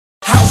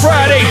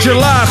Friday,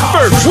 July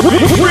 1st.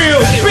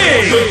 Real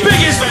big,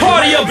 biggest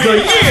party of the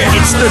year.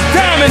 It's the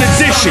Diamond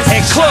Edition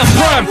at Club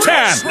Prime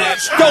Time,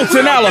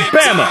 Dothan,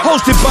 Alabama.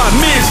 Hosted by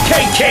Ms.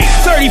 KK.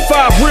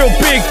 35 real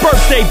big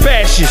birthday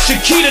bashes.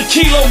 Shakita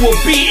Kilo will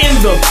be in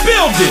the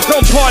building.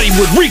 Don't party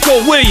with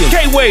Rico Williams,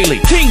 Kay Whaley,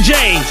 King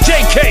James,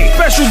 JK.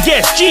 Special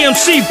guest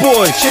GMC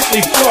Boys,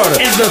 Chipley Florida,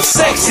 and the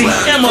sexy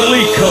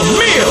Emily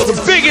Camille. The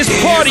biggest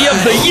party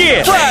of the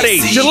year.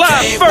 Friday,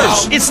 July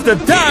 1st. It's the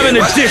Diamond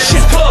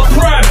Edition. Club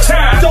Prime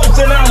Time,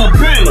 Dothan,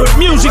 Alabama. With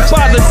music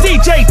by the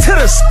DJ to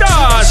the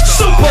stars,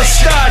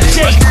 Superstar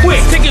J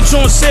Quick. Tickets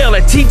on sale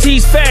at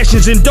TT's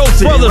Fashions in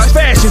Dothan, Brothers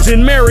Fashions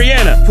in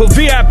Marietta. For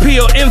VIP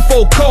or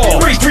info,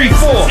 call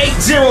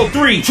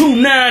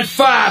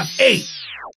 334-803-2958.